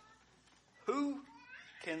love? Who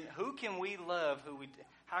can we love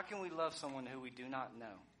how can we love someone who we do not know?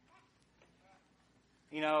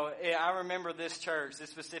 I remember this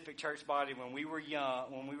specific church body when we were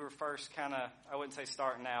young, when we were first I wouldn't say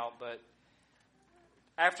starting out, but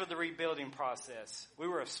after the rebuilding process. We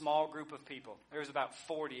were a small group of people. There was about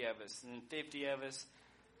 40 of us and 50 of us.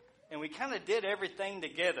 And we kind of did everything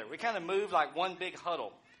together. We kind of moved like one big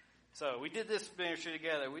huddle. So we did this ministry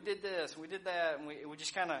together. We did this. We did that. And we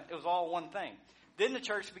just it was all one thing. Then the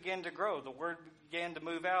church began to grow. The word began to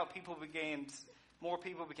move out. More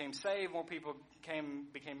people became saved. More people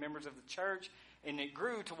became members of the church. And it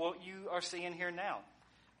grew to what you are seeing here now.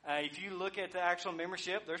 If you look at the actual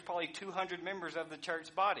membership, there's probably 200 members of the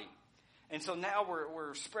church body. And so now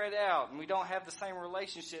we're spread out and we don't have the same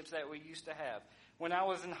relationships that we used to have. When I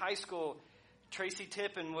was in high school, Tracy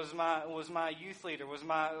Tippin was my youth leader, was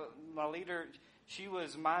my leader. She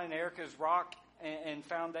was mine and Erica's rock and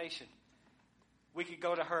foundation. We could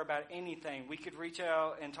go to her about anything. We could reach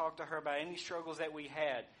out and talk to her about any struggles that we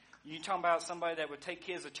had. You talking about somebody that would take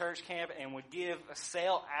kids to church camp and would give a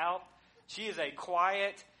sale out. She is a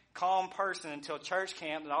quiet, calm person until church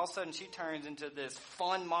camp, and all of a sudden she turns into this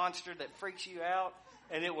fun monster that freaks you out,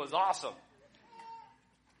 and it was awesome.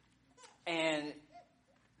 And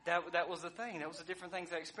that was the thing. That was the different things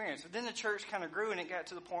I experienced. But then the church kind of grew, and it got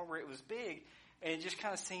to the point where it was big, and it just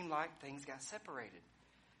kind of seemed like things got separated.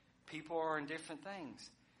 People are in different things.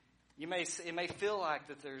 It may feel like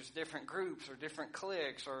that there's different groups or different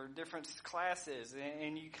cliques or different classes,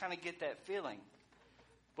 and you kind of get that feeling.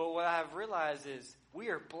 But what I've realized is we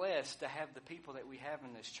are blessed to have the people that we have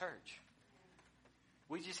in this church.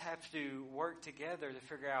 We just have to work together to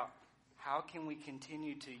figure out how can we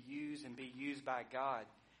continue to use and be used by God.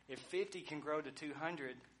 If 50 can grow to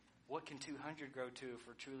 200, what can 200 grow to if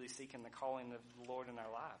we're truly seeking the calling of the Lord in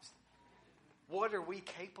our lives? What are we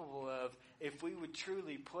capable of if we would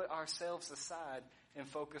truly put ourselves aside and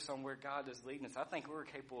focus on where God is leading us? I think we're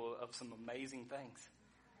capable of some amazing things.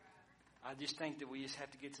 I just think that we just have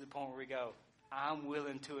to get to the point where we go, I'm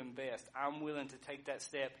willing to invest. I'm willing to take that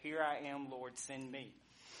step. Here I am, Lord, send me.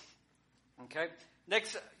 Okay?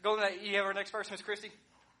 Next, you have our next verse, Miss Christy?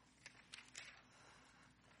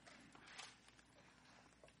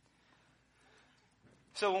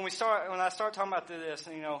 So when I start talking about this,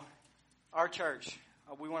 our church,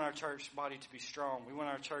 we want our church body to be strong. We want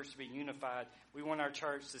our church to be unified. We want our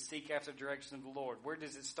church to seek after the direction of the Lord. Where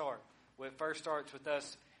does it start? Well, it first starts with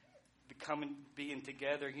us being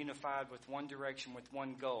together, unified with one direction, with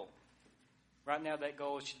one goal. Right now, that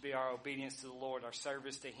goal should be our obedience to the Lord, our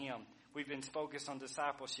service to Him. We've been focused on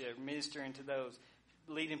discipleship, ministering to those,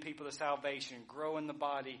 leading people to salvation, growing the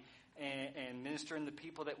body, and ministering to the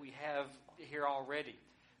people that we have here already.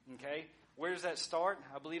 Okay? Where does that start?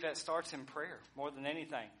 I believe that starts in prayer more than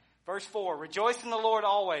anything. Verse 4, rejoice in the Lord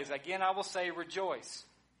always. Again, I will say rejoice.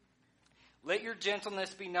 Let your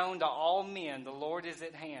gentleness be known to all men. The Lord is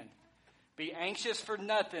at hand. Be anxious for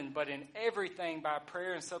nothing, but in everything by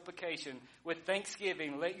prayer and supplication, with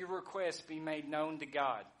thanksgiving, let your requests be made known to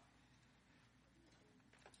God.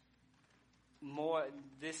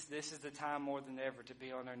 This is the time more than ever to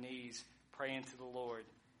be on our knees, praying to the Lord,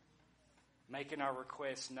 making our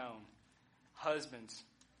requests known. Husbands,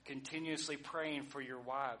 continuously praying for your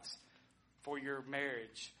wives, for your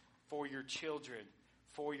marriage, for your children,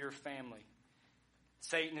 for your family.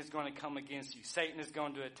 Satan is going to come against you. Satan is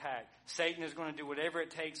going to attack. Satan is going to do whatever it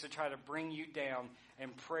takes to try to bring you down.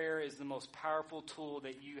 And prayer is the most powerful tool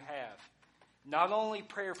that you have. Not only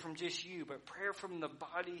prayer from just you, but prayer from the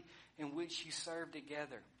body in which you serve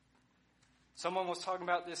together. Someone was talking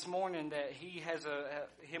about this morning that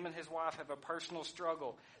him and his wife have a personal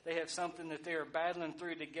struggle. They have something that they are battling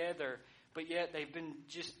through together, but yet they've been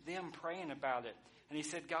just them praying about it. And he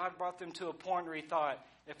said God brought them to a point where he thought,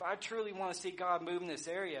 if I truly want to see God move in this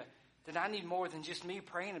area, then I need more than just me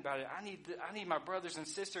praying about it. I need my brothers and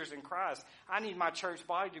sisters in Christ. I need my church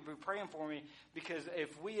body to be praying for me, because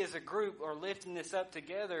if we as a group are lifting this up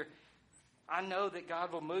together, I know that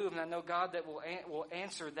God will move, and I know God that will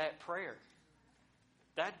answer that prayer.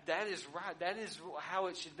 That is right. That is how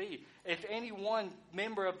it should be. If any one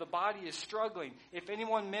member of the body is struggling, if any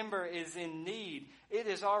one member is in need, it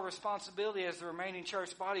is our responsibility as the remaining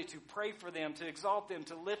church body to pray for them, to exalt them,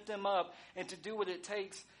 to lift them up, and to do what it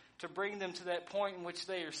takes to bring them to that point in which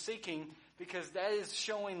they are seeking, because that is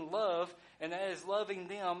showing love, and that is loving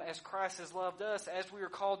them as Christ has loved us, as we are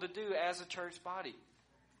called to do as a church body.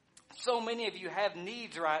 So many of you have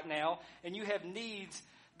needs right now, and you have needs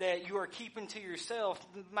that you are keeping to yourself,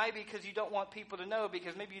 maybe because you don't want people to know,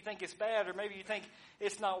 because maybe you think it's bad, or maybe you think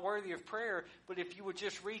it's not worthy of prayer. But if you would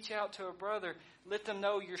just reach out to a brother, let them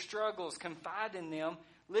know your struggles, confide in them,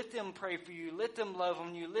 let them pray for you, let them love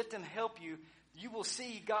on you, let them help you, you will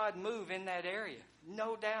see God move in that area.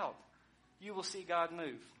 No doubt. You will see God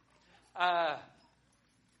move.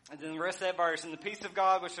 And then the rest of that verse, and the peace of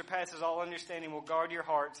God which surpasses all understanding will guard your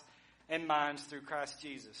hearts and minds through Christ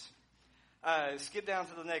Jesus. Skip down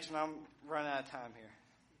to the next one. I'm running out of time here.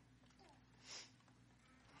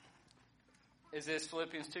 Is this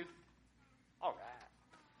Philippians 2? All right.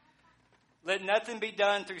 Let nothing be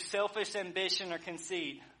done through selfish ambition or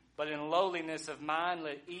conceit, but in lowliness of mind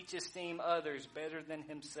let each esteem others better than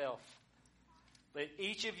himself. Let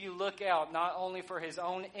each of you look out not only for his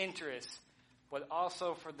own interests, but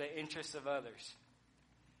also for the interests of others.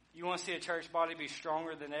 You want to see a church body be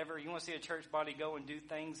stronger than ever? You want to see a church body go and do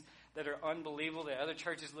things that are unbelievable, that other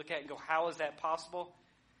churches look at and go, how is that possible?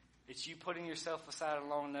 It's you putting yourself aside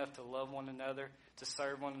long enough to love one another, to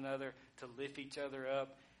serve one another, to lift each other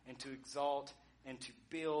up, and to exalt, and to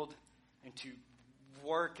build, and to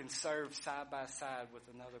work and serve side by side with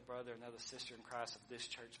another brother, another sister in Christ of this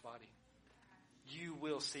church body. You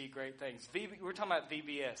will see great things. We're talking about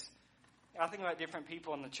VBS. I think about different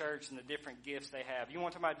people in the church and the different gifts they have. You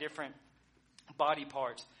want to talk about different body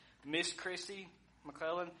parts. Miss Christy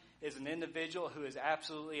McClellan is an individual who is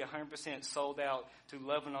absolutely 100% sold out to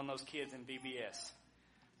loving on those kids in VBS.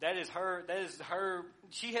 That is her.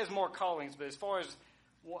 She has more callings, but as far as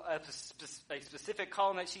a specific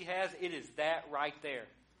calling that she has, it is that right there.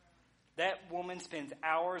 That woman spends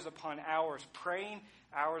hours upon hours praying,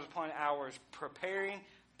 hours upon hours preparing,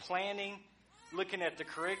 planning, looking at the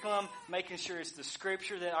curriculum, making sure it's the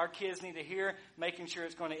scripture that our kids need to hear, making sure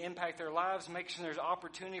it's going to impact their lives, making sure there's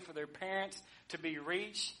opportunity for their parents to be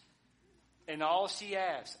reached. And all she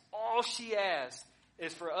asks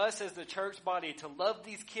is for us as the church body to love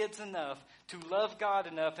these kids enough, to love God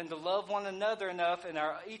enough, and to love one another enough, and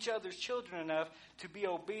each other's children enough to be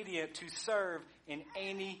obedient, to serve in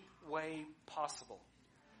any way possible.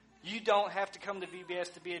 You don't have to come to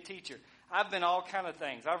VBS to be a teacher. I've been all kind of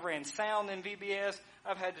things. I've ran sound in VBS.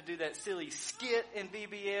 I've had to do that silly skit in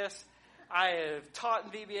VBS. I have taught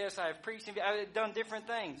in VBS. I have preached in VBS. I've done different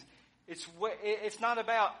things. It's not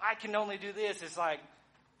about, I can only do this. It's like,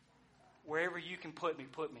 wherever you can put me,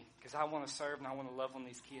 because I want to serve and I want to love on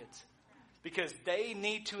these kids. Because they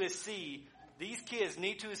need to see, these kids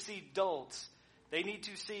need to see adults. They need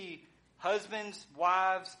to see husbands,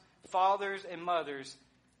 wives, fathers, and mothers.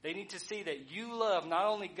 They need to see that you love not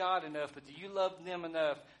only God enough, but that you love them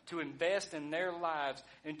enough to invest in their lives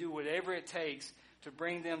and do whatever it takes to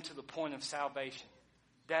bring them to the point of salvation.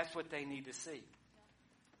 That's what they need to see.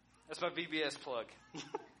 That's my VBS plug.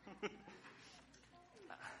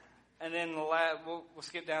 And then we'll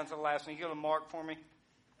skip down to the last one. You go to Mark for me.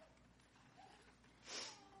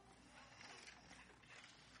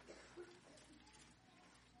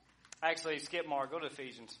 Actually, skip Mark. Go to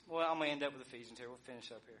Ephesians. Well, I'm going to end up with Ephesians here. We'll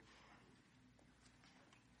finish up here.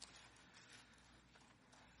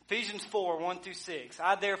 Ephesians 4, 1 through 6.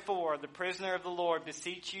 I, therefore, the prisoner of the Lord,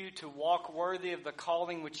 beseech you to walk worthy of the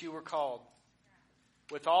calling which you were called,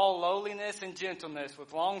 with all lowliness and gentleness,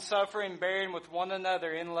 with long-suffering, bearing with one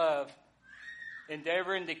another in love,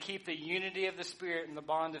 endeavoring to keep the unity of the Spirit in the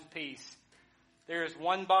bond of peace. There is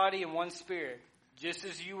one body and one Spirit, just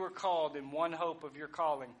as you were called in one hope of your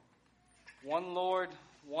calling. One Lord,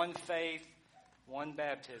 one faith, one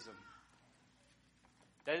baptism.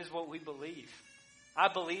 That is what we believe. I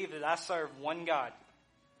believe that I serve one God.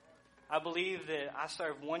 I believe that I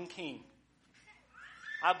serve one King.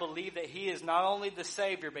 I believe that He is not only the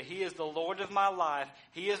Savior, but He is the Lord of my life.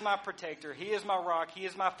 He is my protector. He is my rock. He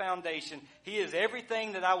is my foundation. He is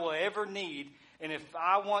everything that I will ever need. And if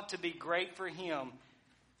I want to be great for Him,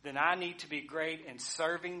 then I need to be great in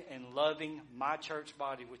serving and loving my church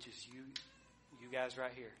body, which is you guys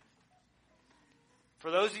right here.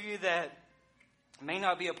 For those of you that may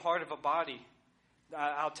not be a part of a body,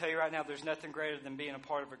 I'll tell you right now, there's nothing greater than being a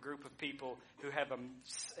part of a group of people who have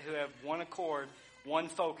one accord, one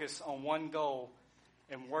focus on one goal,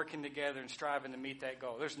 and working together and striving to meet that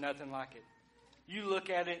goal. There's nothing like it. You look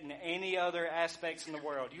at it in any other aspects in the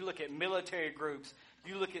world. You look at military groups.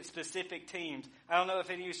 You look at specific teams. I don't know if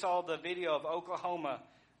any of you saw the video of Oklahoma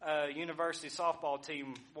University softball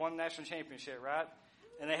team won the national championship, right?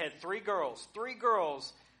 And they had three girls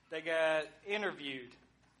that got interviewed.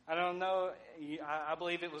 I don't know. I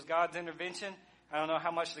believe it was God's intervention. I don't know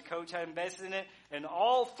how much the coach had invested in it. And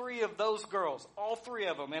all three of those girls, all three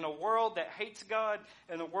of them, in a world that hates God,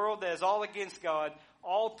 in a world that is all against God,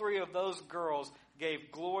 all three of those girls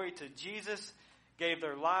gave glory to Jesus, gave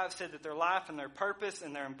their lives, said that their life and their purpose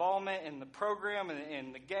and their involvement in the program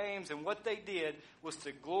and the games and what they did was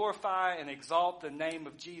to glorify and exalt the name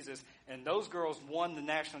of Jesus. And those girls won the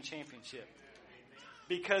national championship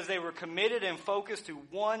because they were committed and focused to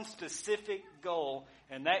one specific goal,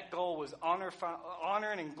 and that goal was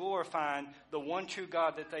honoring and glorifying the one true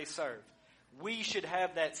God that they served. We should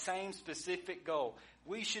have that same specific goal.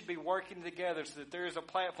 We should be working together so that there is a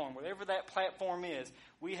platform. Whatever that platform is,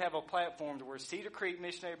 we have a platform to where Cedar Creek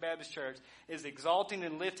Missionary Baptist Church is exalting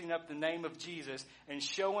and lifting up the name of Jesus and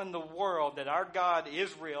showing the world that our God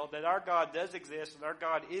is real, that our God does exist, that our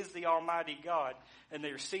God is the Almighty God, and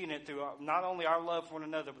they're seeing it through not only our love for one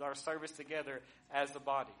another, but our service together as the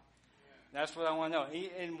body. That's what I want to know.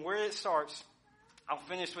 And where it starts, I'll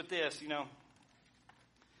finish with this,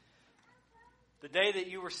 The day that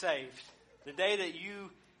you were saved, the day that you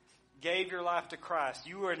gave your life to Christ,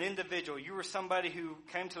 you were an individual. You were somebody who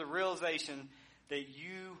came to the realization that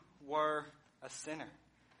you were a sinner,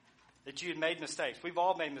 that you had made mistakes. We've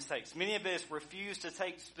all made mistakes. Many of us refuse to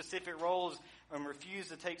take specific roles and refuse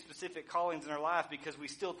to take specific callings in our life because we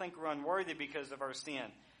still think we're unworthy because of our sin.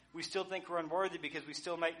 We still think we're unworthy because we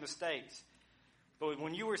still make mistakes. But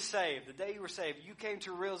when you were saved, the day you were saved, you came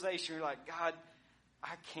to a realization, you're like, God,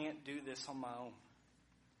 I can't do this on my own.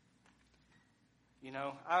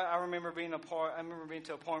 I remember being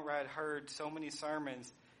to a point where I had heard so many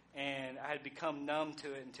sermons and I had become numb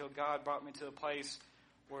to it until God brought me to a place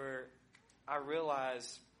where I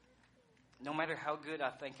realized no matter how good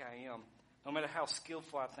I think I am, no matter how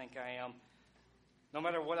skillful I think I am, no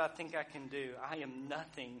matter what I think I can do, I am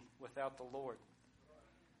nothing without the Lord.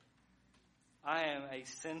 I am a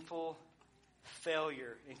sinful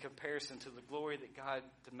failure in comparison to the glory that God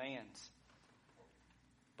demands.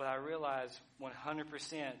 But I realize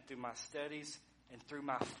 100% through my studies and through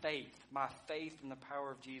my faith in the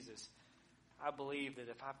power of Jesus, I believe that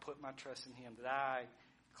if I put my trust in Him, that I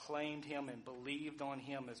claimed Him and believed on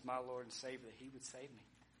Him as my Lord and Savior, that He would save me.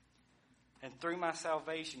 And through my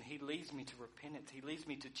salvation, He leads me to repentance. He leads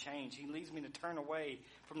me to change. He leads me to turn away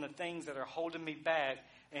from the things that are holding me back.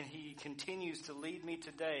 And He continues to lead me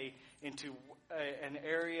today into an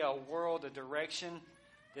area, a world, a direction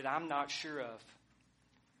that I'm not sure of.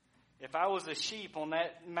 If I was a sheep on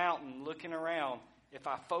that mountain looking around, if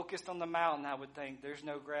I focused on the mountain, I would think there's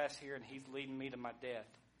no grass here and He's leading me to my death.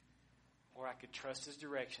 Or I could trust His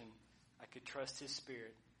direction. I could trust His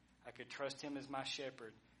Spirit. I could trust Him as my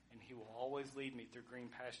shepherd, and He will always lead me through green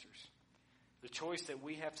pastures. The choice that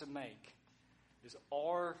we have to make is,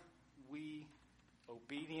 are we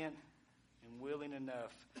obedient and willing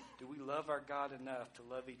enough? Do we love our God enough to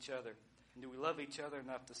love each other? And do we love each other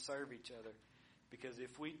enough to serve each other? Because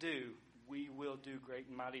if we do, we will do great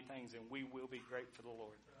and mighty things, and we will be great for the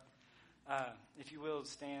Lord. If you will,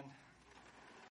 stand.